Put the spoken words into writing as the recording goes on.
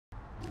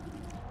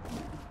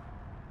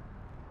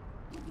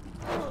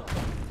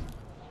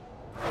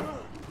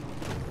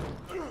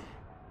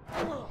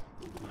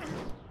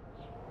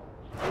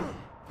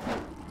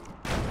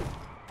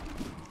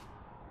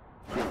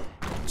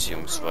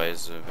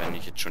Beziehungsweise, wenn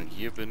ich jetzt schon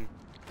hier bin,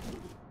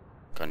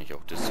 kann ich auch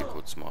das hier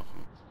kurz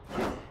machen.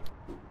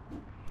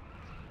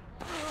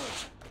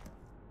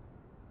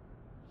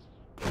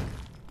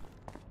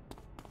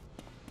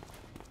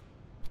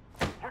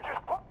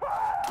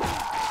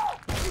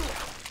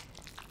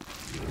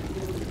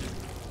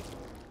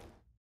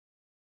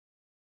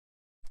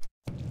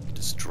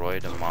 Destroy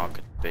the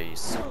Market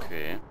Base,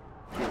 okay.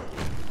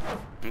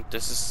 Und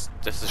das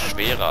ist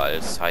schwerer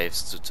als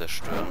Hives zu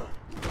zerstören.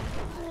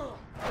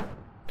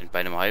 Bei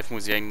einem Hive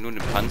muss ich eigentlich nur in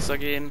den Panzer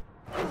gehen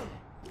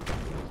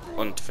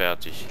und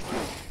fertig.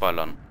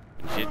 Ballern.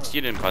 Wenn ich jetzt hier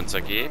in den Panzer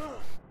gehe,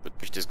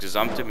 wird mich das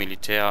gesamte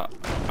Militär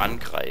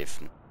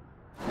angreifen.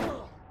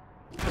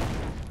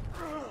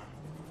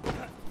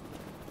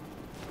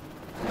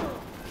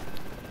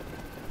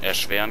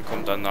 Erschweren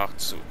kommt danach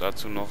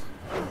dazu noch.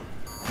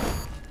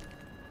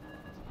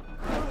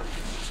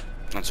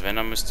 Also wenn,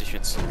 dann müsste ich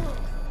jetzt...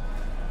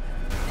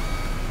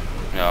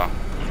 Ja,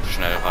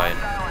 schnell rein.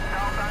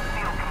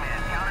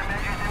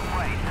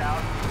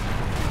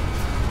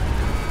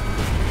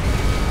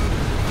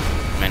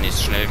 Wenn ich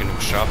es schnell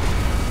genug schaffe.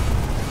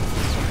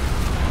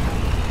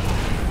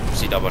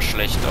 Sieht aber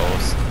schlecht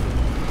aus.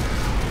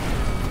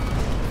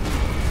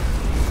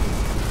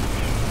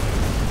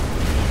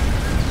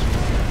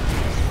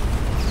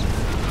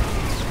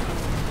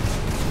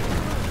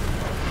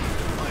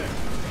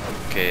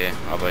 Okay,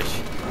 aber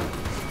ich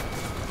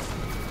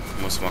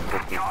muss mal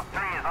gucken.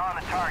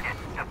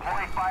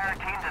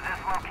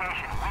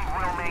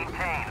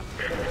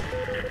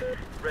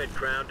 Red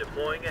Crown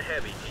deploying a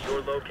heavy to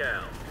your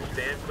locale.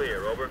 Stand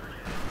clear, over.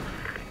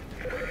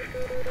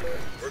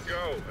 We're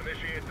go.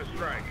 Initiate the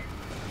strike.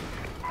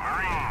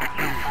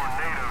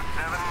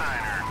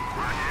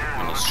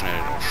 Wenn ich es schnell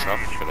noch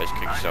schaffe, vielleicht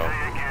kriege ich da auch.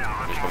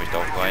 Vielleicht komme ich da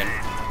auch rein.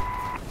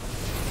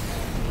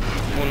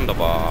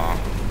 Wunderbar.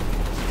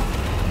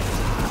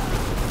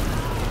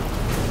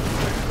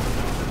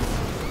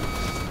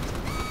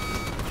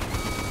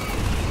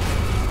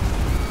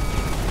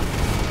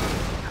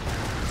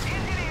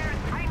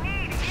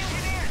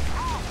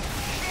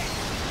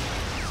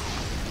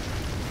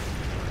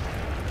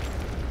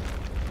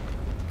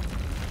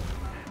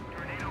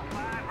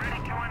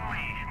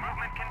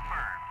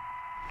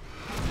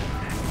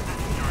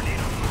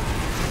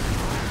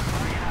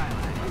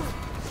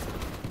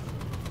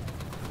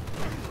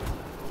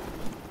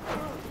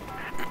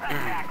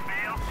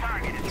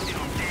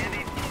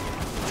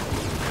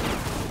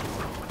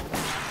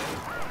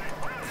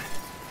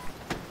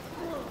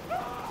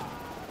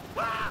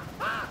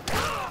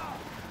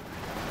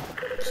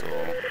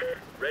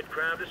 Red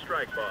Crown to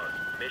strike, boss.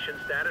 Mission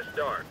status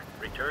dark.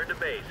 Return to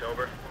base,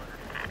 over.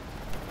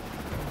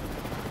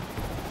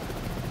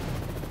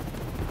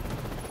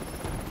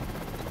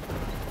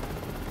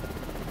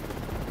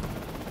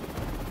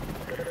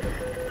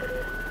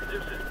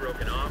 Zeus is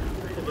broken off.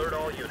 Alert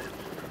all units.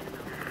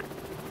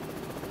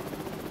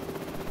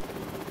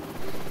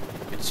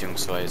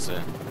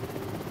 Beziehungsweise...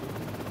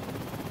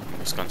 Ich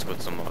muss ganz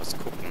kurz nochmal was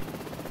gucken.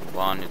 Wo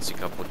waren jetzt die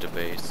kaputte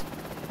Base?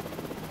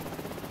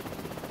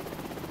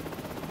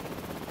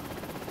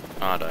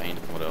 Ah, da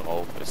hinten, wo der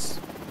Rauch ist.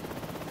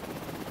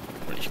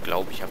 Und ich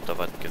glaube, ich habe da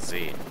was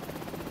gesehen.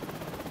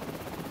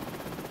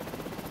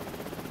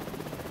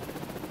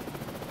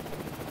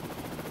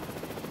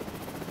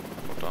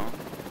 Oder?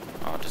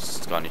 Ah, das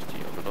ist gar nicht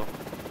die, oder?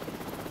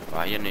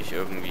 War hier nicht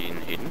irgendwie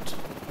ein Hint?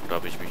 Oder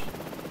habe ich mich...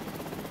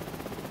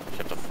 Ich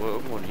habe da vorher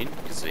irgendwo einen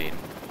Hint gesehen.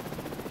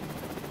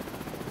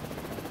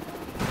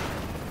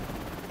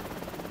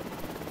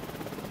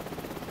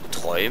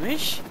 Träume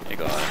ich?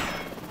 Egal.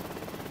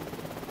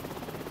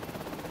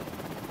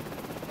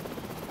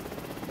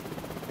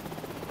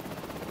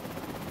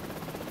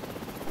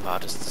 War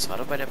das war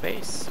doch bei der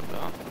Base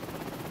sogar.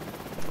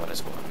 Oder war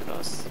das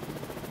woanders?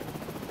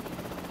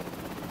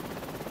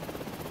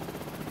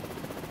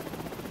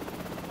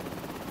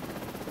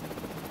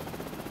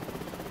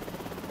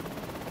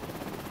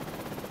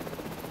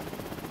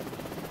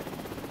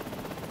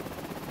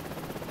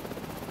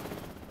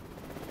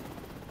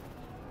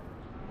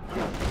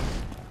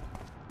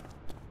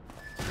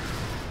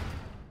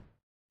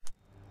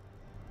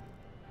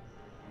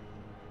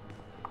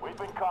 We've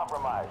been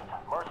compromised.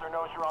 Mercer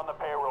knows you're on the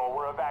payroll.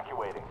 We're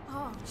evacuating.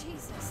 Oh,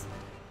 Jesus.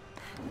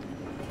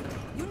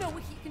 You know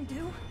what he can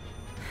do?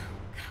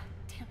 God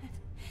damn it.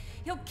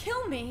 He'll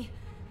kill me.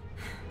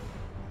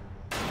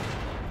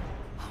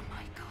 Oh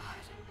my God.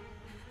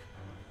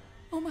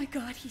 Oh my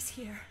God, he's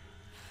here.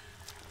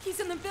 He's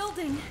in the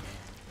building.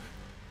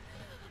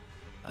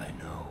 I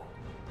know.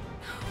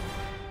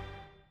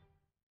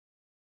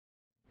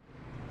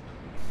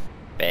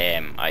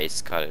 Bäm,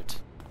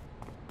 eiskalt.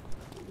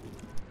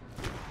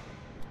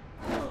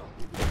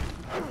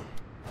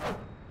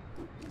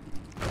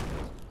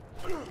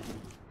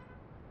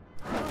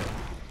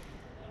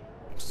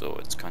 So,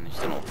 jetzt kann ich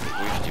dann auch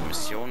ruhig die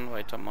Mission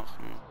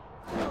weitermachen.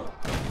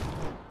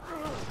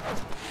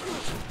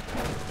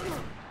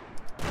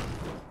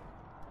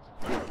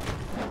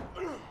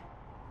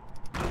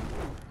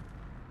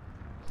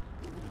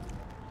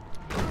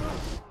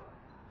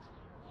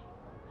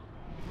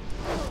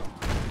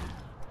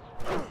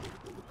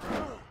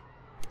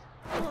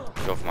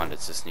 Ich hoffe mal,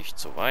 jetzt ist nicht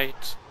so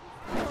weit.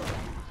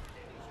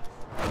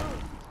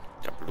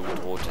 Der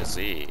blutrote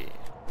See.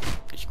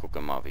 Ich gucke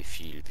mal, wie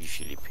viel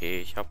IP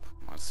ich habe.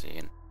 Mal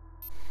sehen.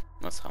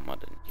 Was haben wir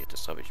denn hier?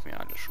 Das habe ich mir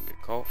alles schon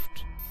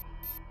gekauft.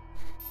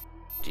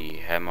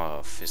 Die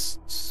Hammer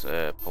Fist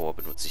Power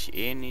benutze ich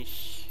eh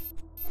nicht.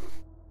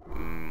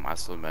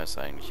 Muscle Mass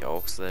eigentlich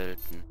auch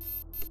selten.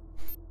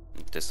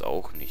 Und das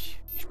auch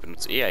nicht. Ich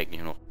benutze eh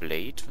eigentlich nur noch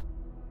Blade.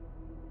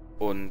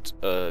 Und,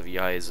 wie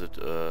heißt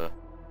es,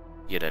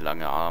 hier der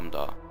lange Arm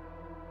da.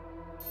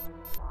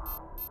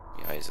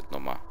 Wie heißt es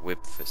nochmal?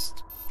 Whip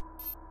Fist.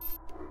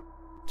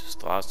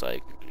 Das war's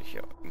eigentlich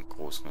ja, im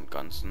Großen und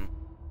Ganzen.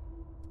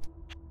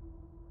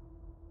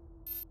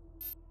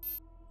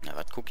 Na,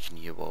 was gucke ich denn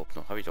hier überhaupt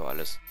noch? Habe ich doch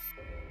alles.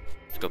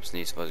 Ich glaube, das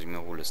nächste, was ich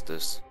mir hole, ist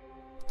das.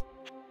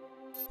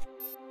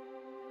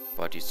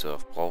 Body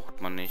Surf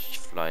braucht man nicht.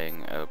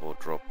 Flying Elbow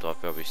Drop.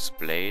 Dafür habe ich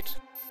Blade.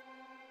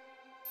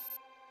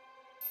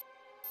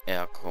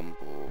 Air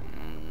Combo.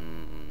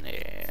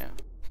 Nee.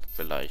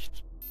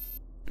 Vielleicht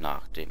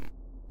nach dem.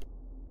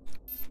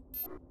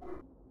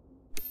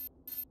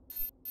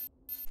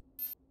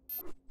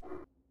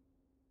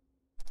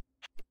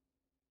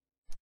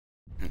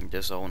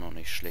 Das ist auch noch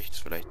nicht schlecht.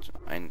 Vielleicht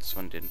eins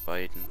von den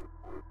beiden.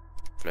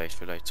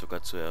 Vielleicht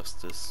sogar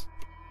zuerst das.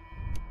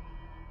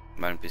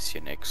 Mal ein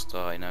bisschen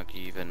extra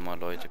Energie, wenn mal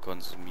Leute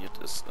konsumiert,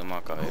 ist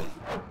immer geil.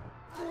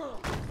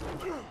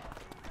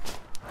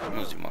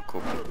 Muss ich mal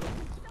gucken.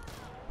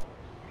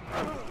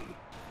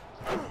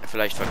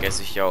 Vielleicht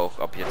vergesse ich ja auch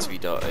ab jetzt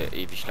wieder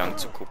ewig lang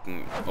zu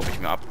gucken, ob ich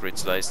mir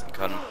Upgrades leisten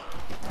kann.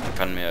 Ich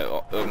kann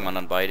mir irgendwann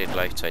dann beide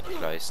gleichzeitig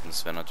leisten.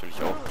 Das wäre natürlich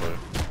auch toll.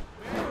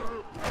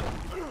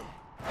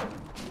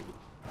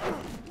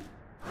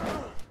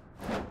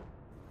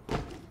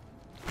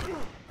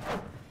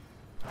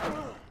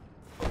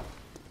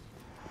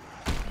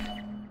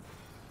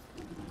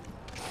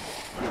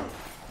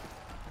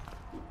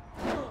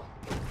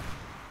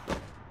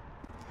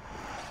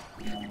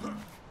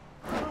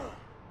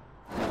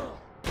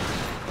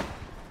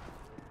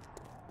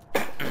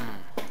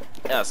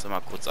 Erst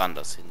mal kurz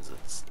anders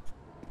hinsetzen.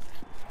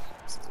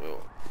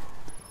 So.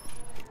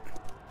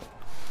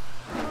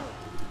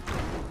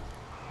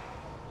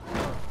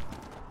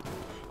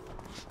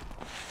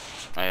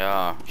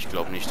 Naja, ich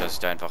glaube nicht, dass ich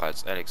da einfach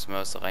als Alex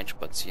Mercer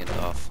reinspazieren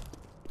darf.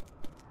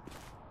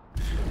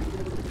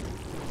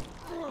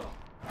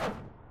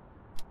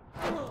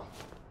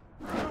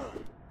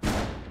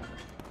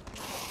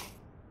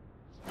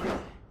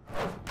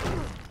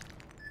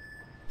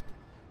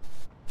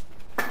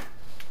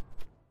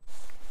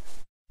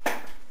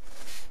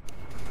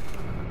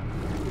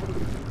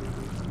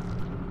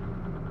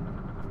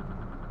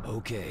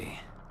 Okay,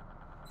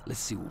 let's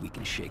see what we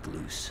can shake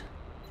loose.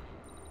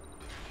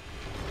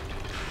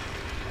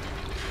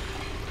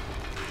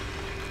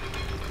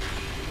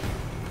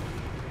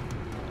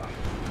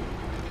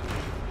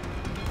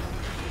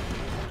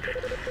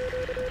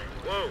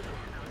 Whoa!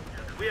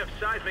 We have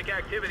seismic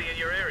activity in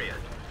your area.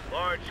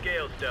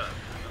 Large-scale stuff.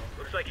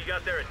 Looks like you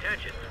got their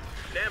attention.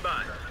 Stand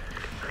by.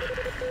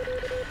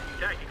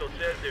 Tactical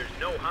says there's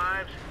no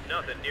hives,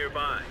 nothing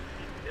nearby.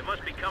 It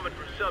must be coming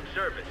from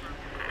subsurface.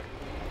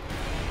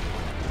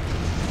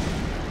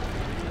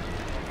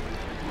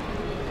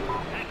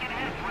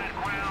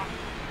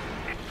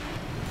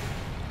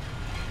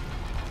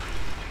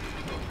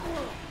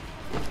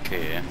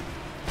 Okay.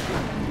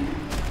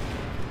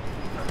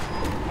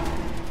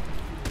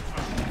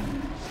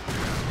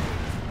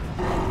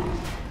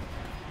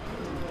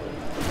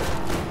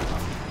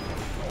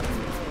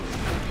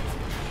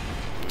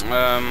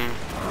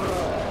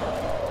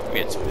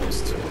 Jetzt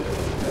Mist.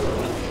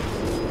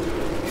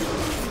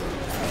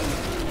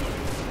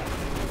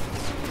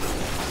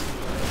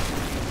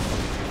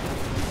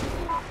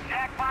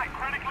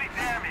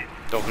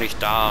 Doch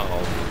nicht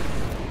darauf.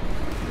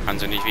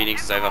 Kannst du nicht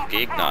wenigstens einfach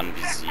Gegner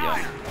anvisieren?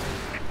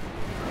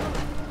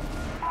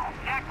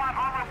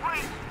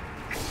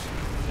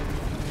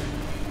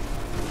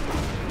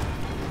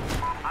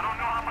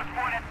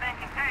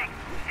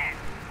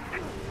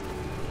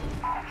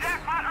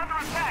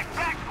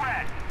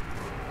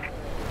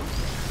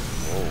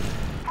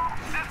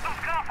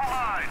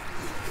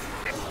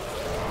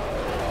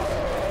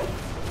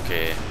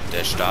 Okay,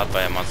 der Start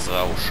war ja mal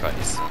sau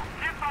scheiße.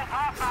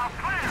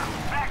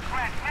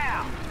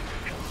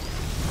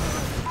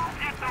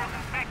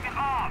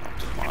 Mach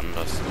das mal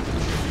anders.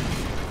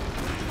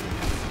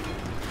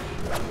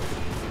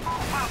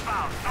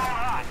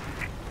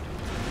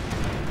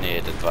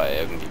 Nee, das war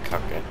irgendwie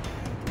kacke.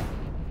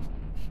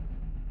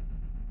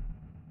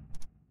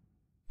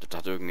 Das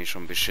hat irgendwie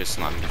schon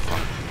beschissen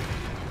angefangen.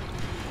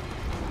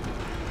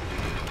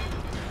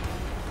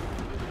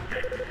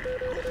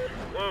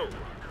 Whoa!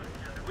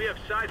 We have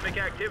seismic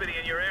activity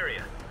in your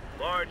area.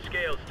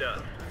 Large-scale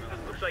stuff.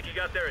 Looks like you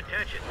got their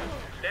attention.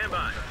 Stand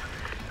by.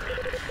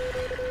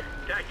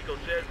 Tactical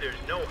says there's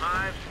no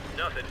hives,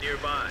 nothing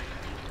nearby.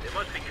 They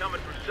must be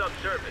coming from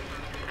subsurface.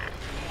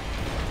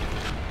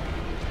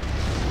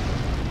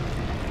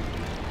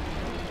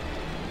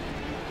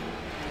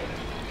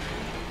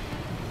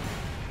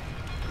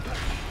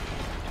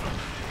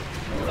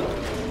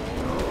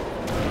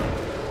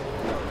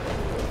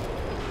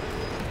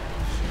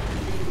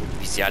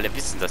 sie alle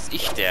wissen, dass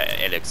ich der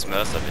Alex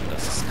Mercer bin.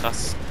 Das ist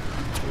krass.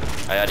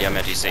 Ah ja, die haben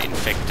ja diese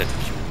Infected,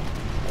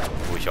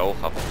 wo ich auch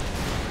habe.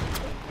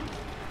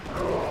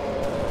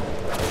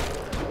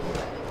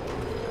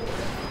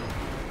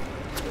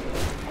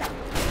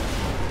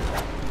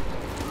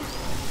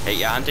 Hey,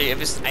 ihr Hunter, ihr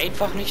wisst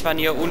einfach nicht, wann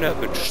ihr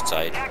unerwünscht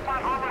seid.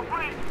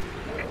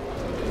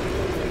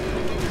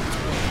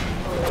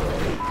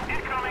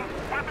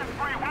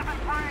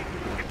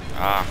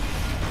 Ah.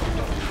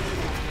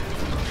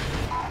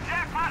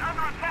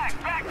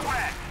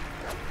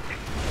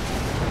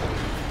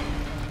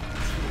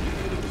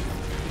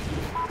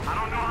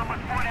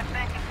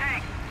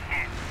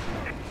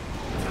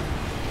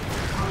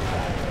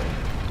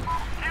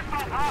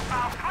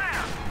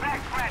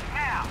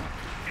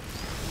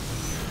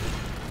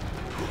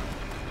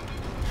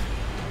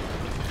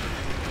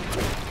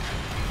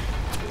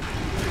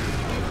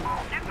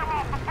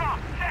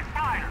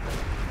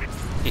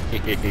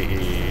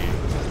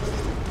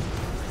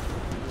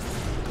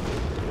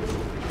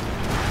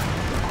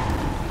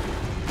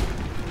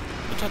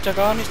 Das hat ja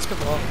gar nichts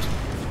gebracht.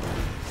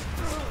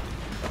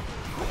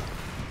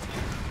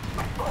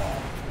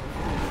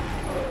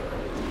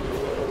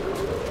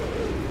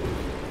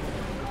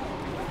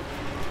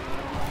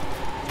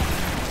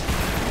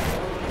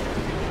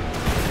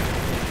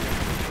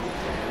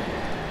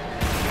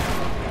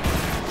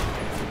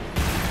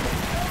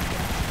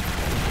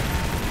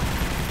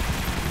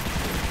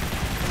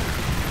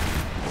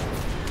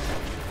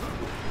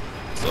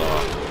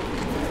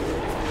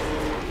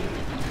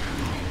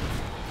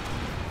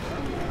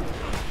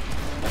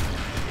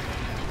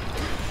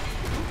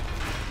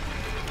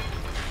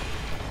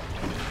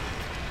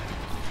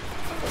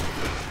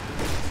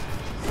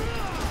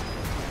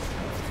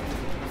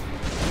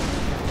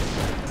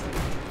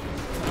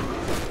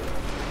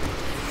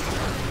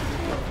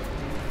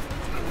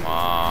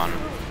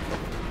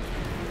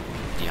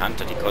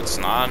 Hunter, die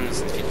kotzen an, es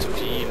sind viel zu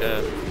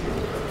viele.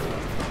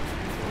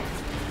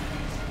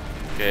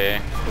 Okay,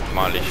 guck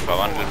mal, ich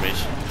verwandle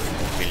mich.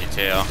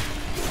 Militär.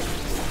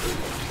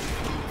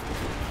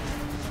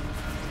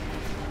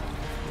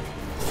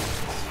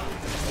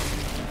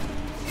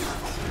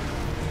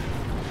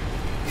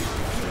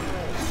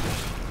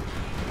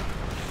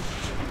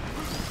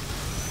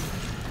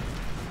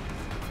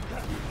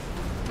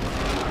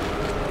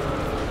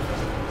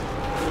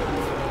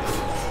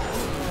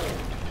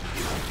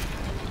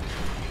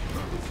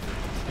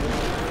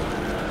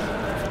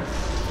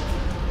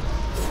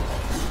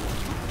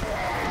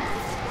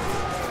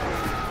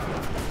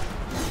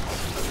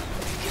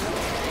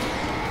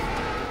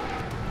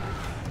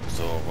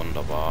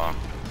 Wunderbar.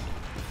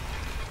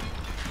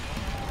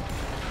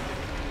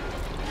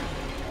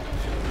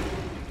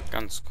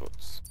 Ganz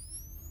kurz.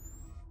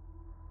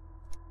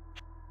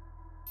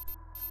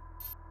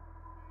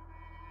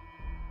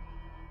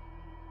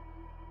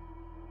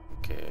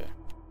 Okay.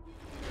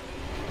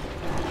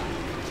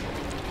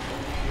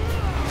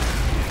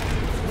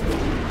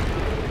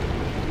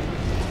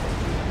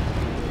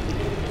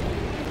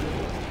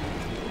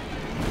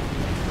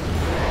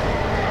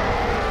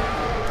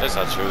 Es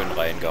hat schön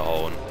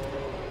reingehauen.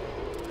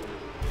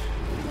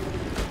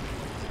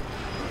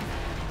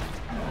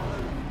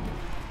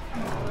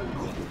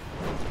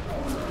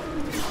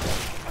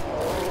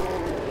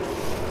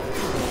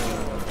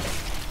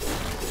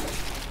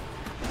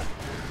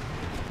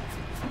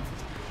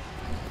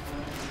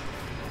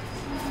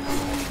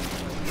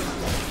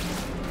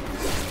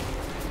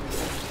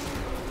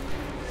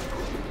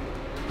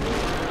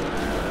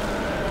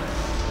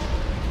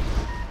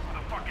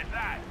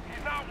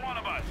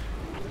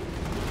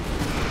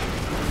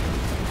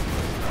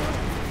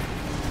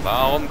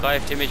 Warum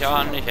greift ihr mich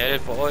an? Ich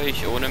helfe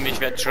euch. Ohne mich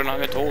werdet schon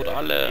lange tot,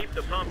 alle. Keep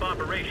the pump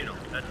operational.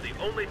 That's the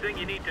only thing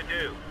you need to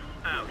do.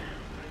 Out.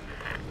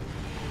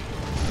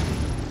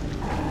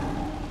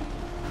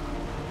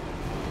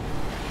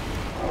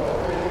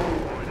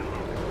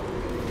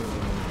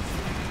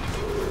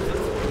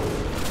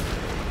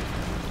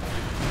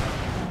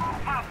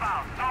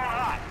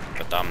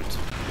 Verdammt.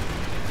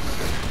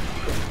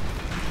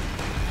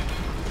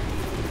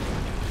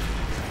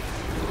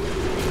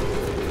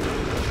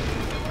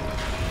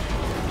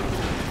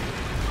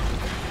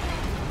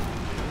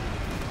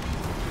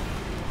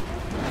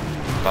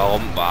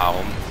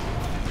 Warum?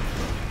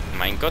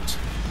 Mein Gott.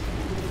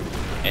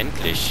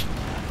 Endlich.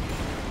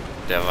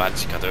 Der hat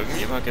sich gerade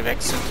irgendwie immer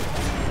gewechselt.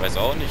 Weiß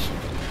auch nicht.